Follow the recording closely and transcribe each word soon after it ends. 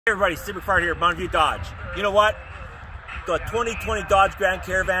Hey everybody, Steve McFarland here at Mountain View Dodge. You know what? The 2020 Dodge Grand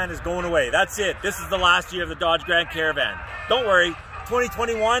Caravan is going away. That's it. This is the last year of the Dodge Grand Caravan. Don't worry,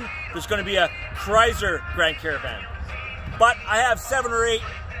 2021, there's going to be a Chrysler Grand Caravan. But I have 7 or 8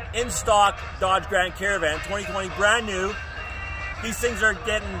 in stock Dodge Grand Caravan, 2020 brand new. These things are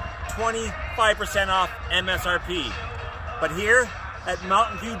getting 25% off MSRP. But here at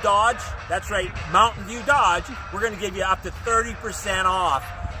Mountain View Dodge, that's right, Mountain View Dodge, we're going to give you up to 30% off.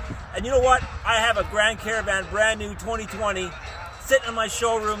 And you know what? I have a Grand Caravan, brand new 2020, sitting in my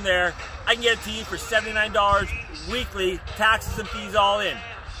showroom there. I can get it to you for $79 weekly, taxes and fees all in.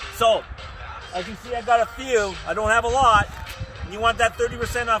 So, as you see, I got a few. I don't have a lot. You want that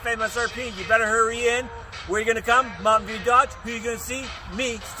 30% off MSRP, you better hurry in. Where are you going to come? Mountain View Dodge. Who are you going to see?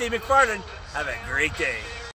 Me, Steve McFarland. Have a great day.